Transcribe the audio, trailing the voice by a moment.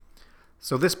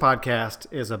So, this podcast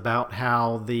is about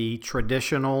how the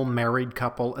traditional married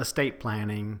couple estate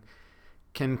planning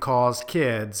can cause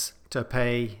kids to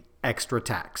pay extra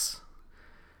tax.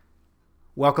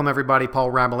 Welcome, everybody. Paul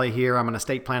Rabelais here. I'm an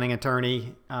estate planning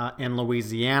attorney in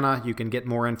Louisiana. You can get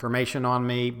more information on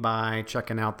me by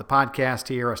checking out the podcast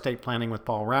here, Estate Planning with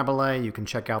Paul Rabelais. You can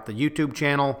check out the YouTube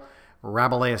channel,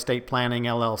 Rabelais Estate Planning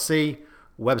LLC,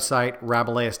 website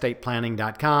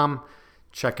RabelaisEstatePlanning.com.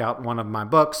 Check out one of my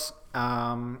books.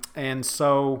 And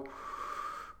so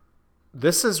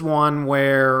this is one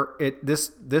where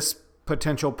this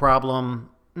potential problem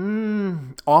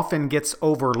often gets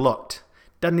overlooked.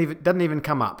 Doesn't even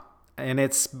come up. And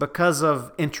it's because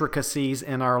of intricacies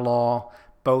in our law,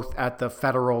 both at the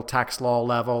federal tax law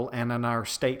level and in our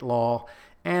state law.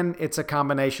 And it's a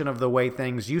combination of the way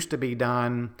things used to be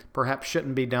done, perhaps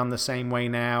shouldn't be done the same way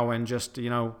now, and just,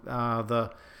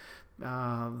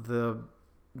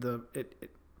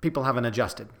 people haven't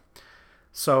adjusted.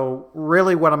 So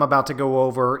really what I'm about to go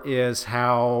over is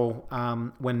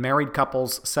how when married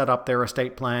couples set up their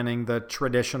estate planning the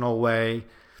traditional way,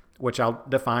 which I'll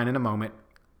define in a moment,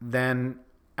 then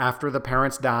after the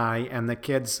parents die and the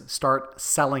kids start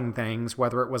selling things,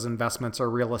 whether it was investments or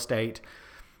real estate,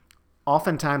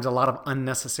 oftentimes a lot of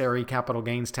unnecessary capital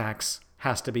gains tax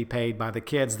has to be paid by the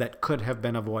kids that could have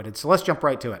been avoided. So let's jump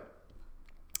right to it.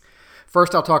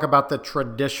 First, I'll talk about the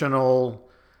traditional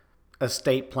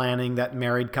estate planning that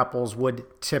married couples would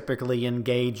typically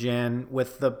engage in,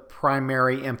 with the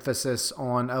primary emphasis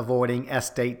on avoiding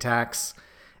estate tax,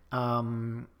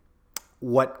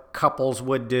 what couples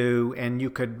would do, and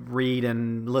you could read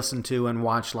and listen to and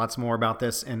watch lots more about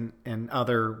this in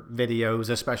other videos,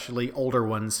 especially older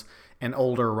ones and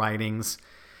older writings,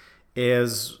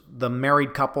 is the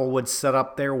married couple would set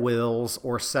up their wills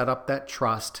or set up that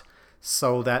trust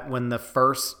so that when the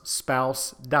first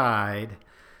spouse died,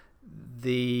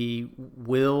 the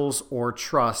wills or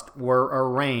trust were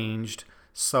arranged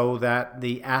so that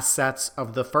the assets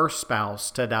of the first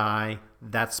spouse to die,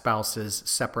 that spouse's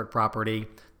separate property,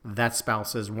 that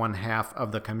spouse's one half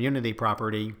of the community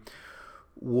property,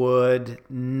 would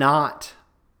not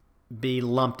be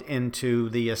lumped into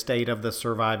the estate of the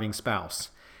surviving spouse.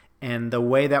 And the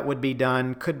way that would be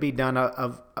done could be done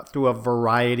through a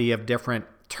variety of different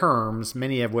terms,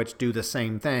 many of which do the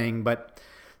same thing, but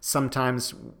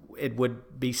sometimes it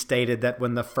would be stated that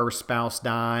when the first spouse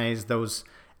dies, those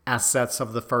assets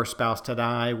of the first spouse to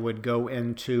die would go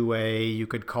into you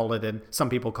could call it some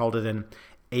people called it an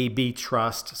AB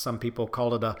trust. Some people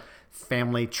called it a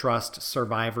family trust,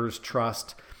 survivors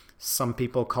trust. Some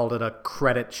people called it a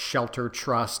credit shelter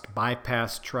trust,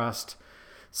 bypass trust.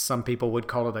 Some people would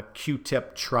call it a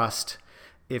Q-tip trust.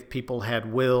 If people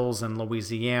had wills in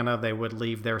Louisiana, they would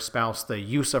leave their spouse the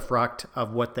usufruct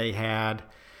of what they had.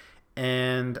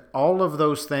 And all of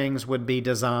those things would be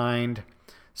designed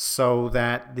so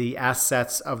that the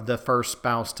assets of the first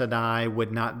spouse to die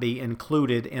would not be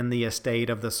included in the estate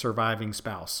of the surviving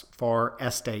spouse for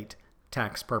estate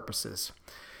tax purposes,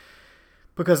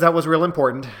 because that was real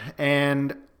important.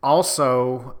 And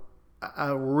also,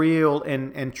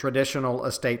 in traditional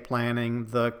estate planning,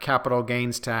 the capital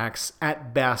gains tax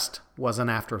at best was an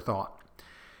afterthought.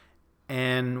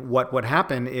 And what would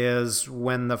happen is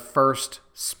when the first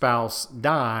spouse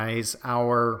dies,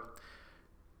 our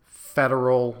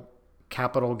federal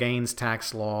capital gains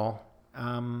tax law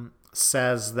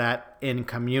says that in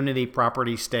community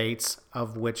property states,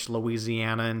 of which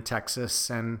Louisiana and Texas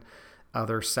and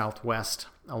other Southwest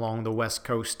along the West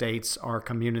Coast states are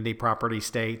community property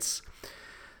states,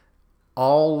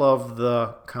 all of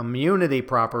the community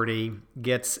property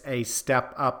gets a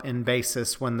step up in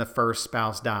basis when the first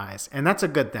spouse dies. And that's a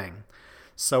good thing.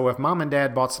 So if mom and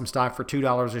dad bought some stock for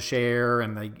 $2 a share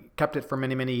and they kept it for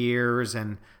many, many years,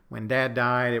 and when dad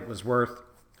died, it was worth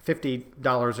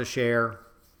 $50 a share,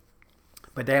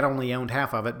 but dad only owned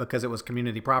half of it because it was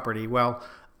community property, well,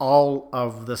 all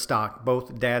of the stock,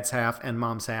 both dad's half and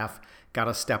mom's half, got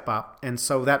a step up. And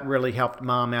so that really helped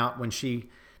mom out when she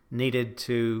needed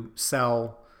to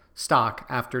sell stock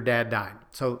after dad died.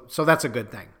 So that's a good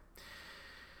thing.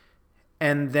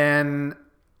 And then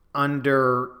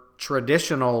under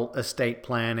traditional estate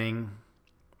planning,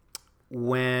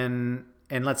 and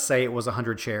let's say it was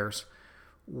 100 shares,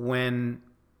 when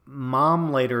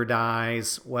mom later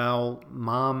dies, well,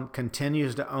 mom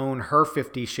continues to own her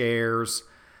 50 shares,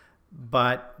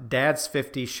 but dad's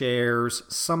 50 shares,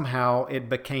 somehow it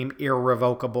became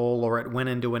irrevocable, or it went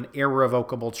into an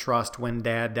irrevocable trust when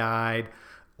dad died,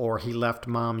 or he left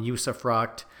mom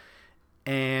usufruct,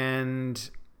 and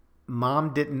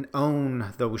mom didn't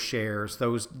own those shares.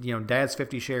 Those, dad's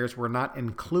 50 shares were not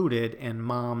included in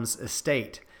mom's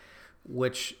estate.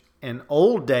 which in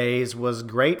old days was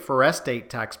great for estate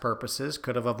tax purposes,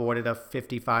 could have avoided a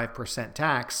 55%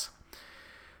 tax.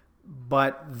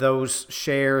 But those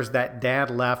shares that dad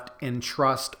left in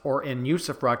trust or in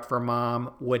usufruct for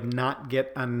mom would not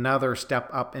get another step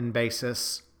up in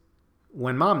basis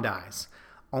when mom dies.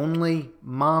 Only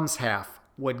mom's half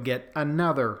would get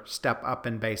another step up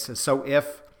in basis. So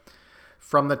if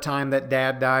from the time that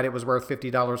dad died, it was worth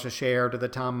 $50 a share, to the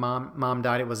time mom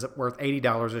died, it was worth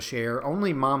 $80 a share,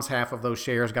 only mom's half of those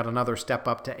shares got another step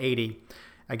up to 80.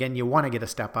 Again, you want to get a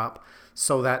step up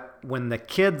so that when the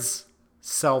kids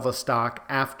sell the stock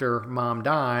after mom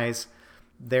dies,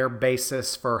 their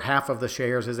basis for half of the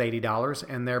shares is $80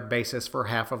 and their basis for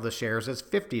half of the shares is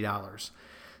 $50.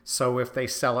 So if they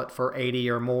sell it for 80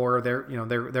 or more, they're going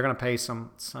to pay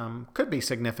some could be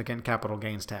significant capital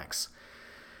gains tax.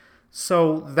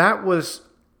 So that was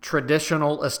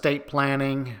traditional estate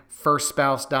planning. First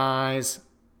spouse dies,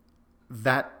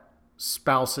 that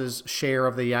spouse's share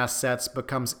of the assets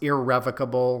becomes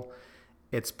irrevocable.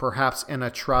 It's perhaps in a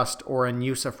trust or in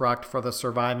usufruct for the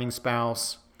surviving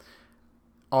spouse.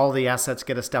 All the assets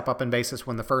get a step up in basis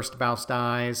when the first spouse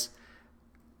dies.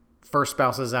 First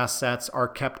spouse's assets are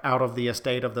kept out of the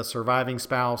estate of the surviving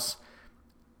spouse,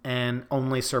 and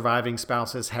only surviving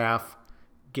spouse's half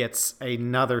gets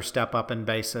another step up in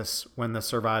basis when the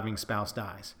surviving spouse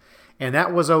dies. And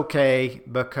that was okay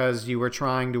because you were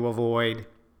trying to avoid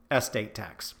estate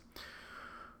tax.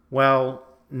 Well,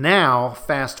 now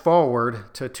fast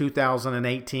forward to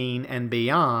 2018 and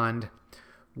beyond,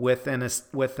 with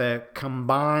a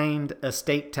combined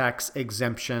estate tax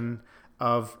exemption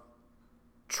of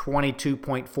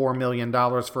 $22.4 million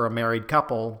for a married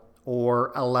couple,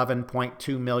 or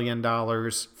 $11.2 million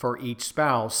for each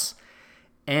spouse.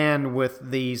 And with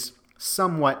these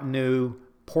somewhat new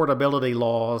portability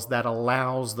laws that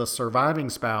allows the surviving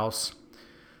spouse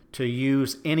to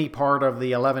use any part of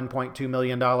the $11.2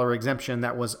 million exemption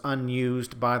that was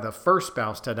unused by the first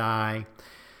spouse to die,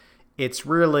 it's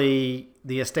really,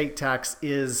 the estate tax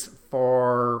is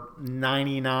for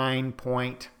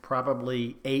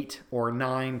 99.8 or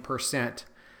 9%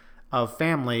 of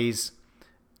families,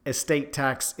 estate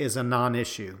tax is a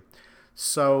non-issue.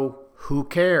 So who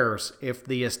cares if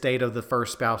the estate of the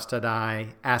first spouse to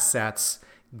die assets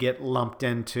get lumped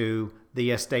into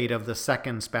the estate of the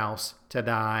second spouse to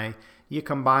die? You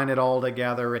combine it all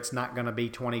together, it's not going to be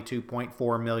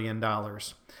 $22.4 million.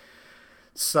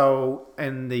 So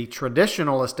in the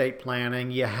traditional estate planning,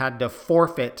 you had to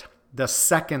forfeit the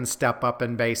second step up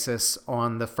in basis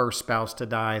on the first spouse to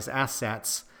die's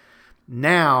assets.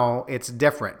 Now it's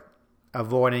different.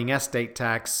 Avoiding estate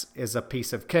tax is a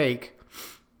piece of cake.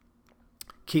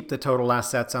 Keep the total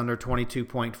assets under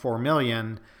 $22.4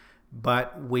 million,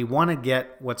 but we want to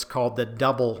get what's called the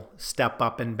double step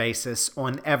up in basis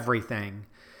on everything.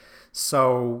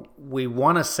 So we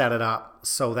want to set it up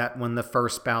so that when the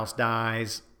first spouse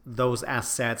dies, those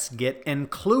assets get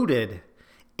included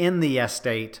in the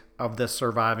estate of the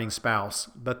surviving spouse,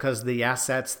 because the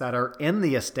assets that are in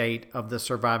the estate of the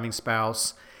surviving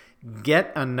spouse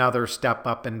get another step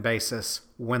up in basis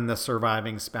when the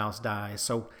surviving spouse dies.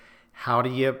 So how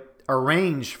do you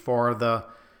arrange for the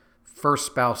first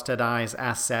spouse to die's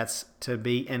assets to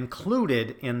be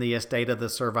included in the estate of the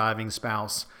surviving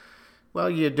spouse? Well,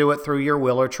 you do it through your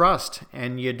will or trust,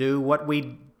 and you do what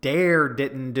we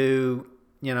didn't do,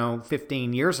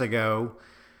 15 years ago.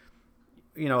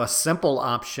 A simple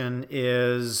option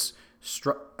is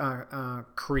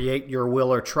create your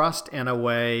will or trust in a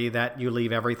way that you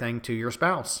leave everything to your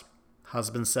spouse.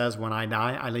 Husband says, when I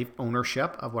die, I leave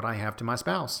ownership of what I have to my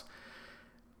spouse.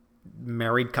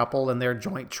 Married couple in their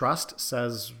joint trust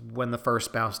says when the first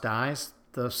spouse dies,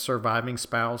 the surviving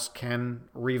spouse can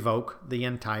revoke the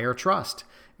entire trust,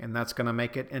 and that's going to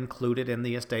make it included in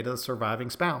the estate of the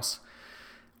surviving spouse.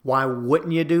 Why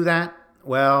wouldn't you do that?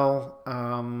 Well,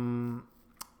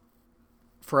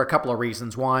 for a couple of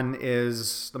reasons. One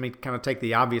is, let me kind of take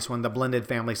the obvious one, the blended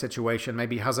family situation.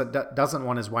 Maybe husband doesn't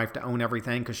want his wife to own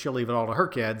everything because she'll leave it all to her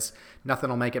kids. Nothing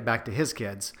will make it back to his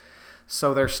kids.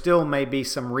 So there still may be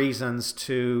some reasons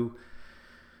to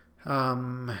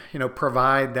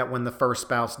provide that when the first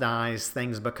spouse dies,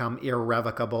 things become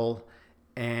irrevocable.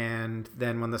 And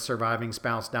then when the surviving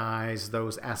spouse dies,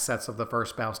 those assets of the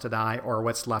first spouse to die, or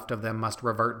what's left of them, must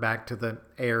revert back to the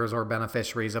heirs or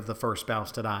beneficiaries of the first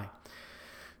spouse to die.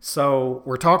 So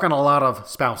we're talking a lot of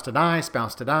spouse to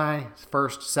die,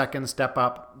 first, second, step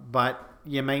up, but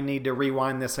you may need to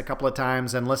rewind this a couple of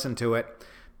times and listen to it.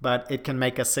 But it can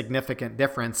make a significant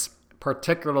difference,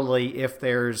 particularly if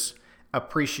there's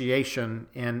appreciation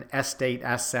in estate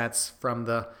assets from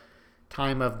the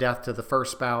time of death to the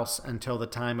first spouse until the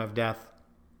time of death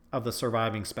of the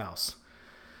surviving spouse.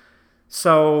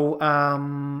 So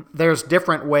there's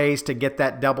different ways to get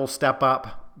that double step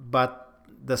up, but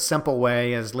the simple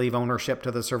way is leave ownership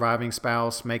to the surviving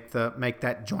spouse, make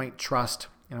that joint trust,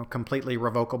 completely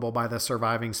revocable by the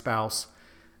surviving spouse.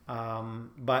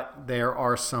 But there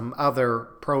are some other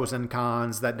pros and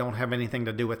cons that don't have anything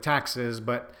to do with taxes,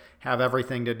 but have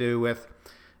everything to do with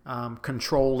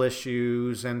control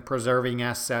issues and preserving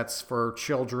assets for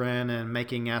children and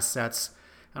making assets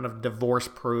kind of divorce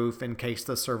proof in case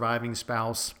the surviving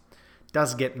spouse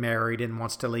does get married and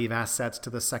wants to leave assets to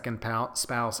the second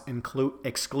spouse,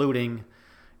 excluding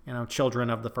children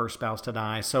of the first spouse to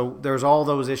die. So there's all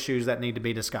those issues that need to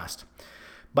be discussed.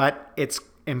 But it's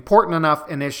important enough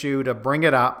an issue to bring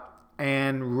it up,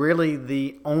 and really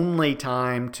the only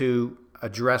time to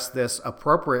address this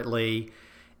appropriately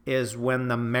is when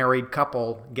the married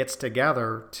couple gets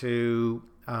together to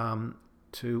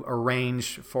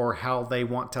arrange for how they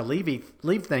want to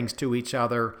leave things to each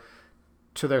other,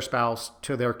 to their spouse,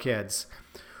 to their kids.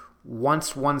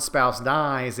 Once one spouse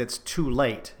dies, it's too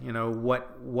late.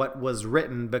 What was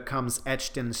written becomes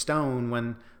etched in stone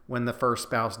when the first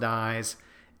spouse dies,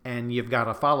 and you've got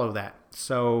to follow that.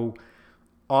 So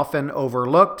often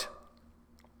overlooked.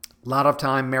 A lot of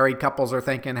time married couples are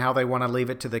thinking how they want to leave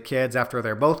it to the kids after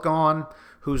they're both gone.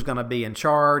 Who's going to be in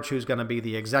charge? Who's going to be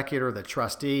the executor, the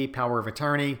trustee, power of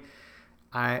attorney?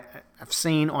 I've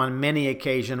seen on many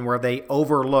occasions where they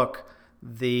overlook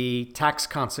the tax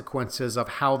consequences of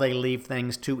how they leave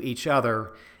things to each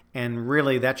other. And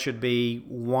really that should be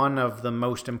one of the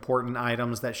most important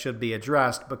items that should be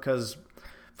addressed, because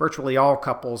virtually all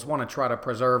couples want to try to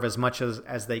preserve as much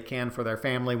as they can for their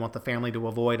family, want the family to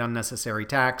avoid unnecessary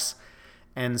tax.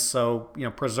 And so,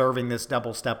 preserving this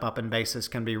double step up in basis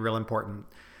can be real important.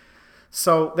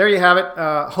 So there you have it.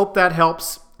 Hope that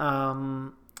helps.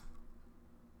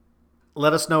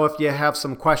 Let us know if you have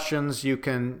some questions. You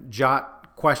can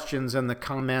jot questions in the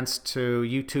comments to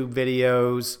YouTube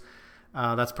videos.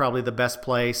 That's probably the best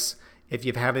place. If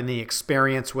you've had any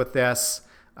experience with this,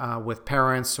 with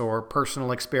parents or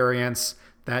personal experience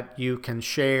that you can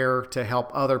share to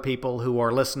help other people who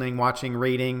are listening, watching,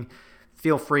 reading,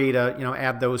 feel free to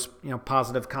add those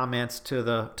positive comments to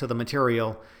the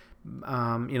material.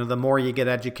 The more you get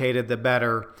educated, the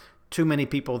better. Too many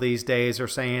people these days are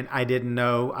saying, I didn't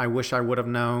know, I wish I would have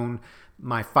known,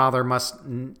 my father must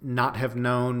not have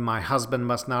known, my husband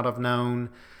must not have known.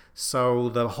 So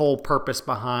the whole purpose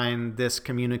behind this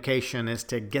communication is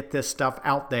to get this stuff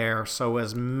out there so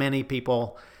as many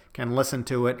people can listen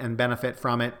to it and benefit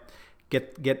from it,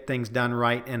 get things done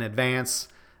right in advance.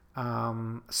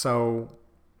 So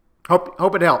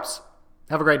hope it helps.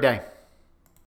 Have a great day.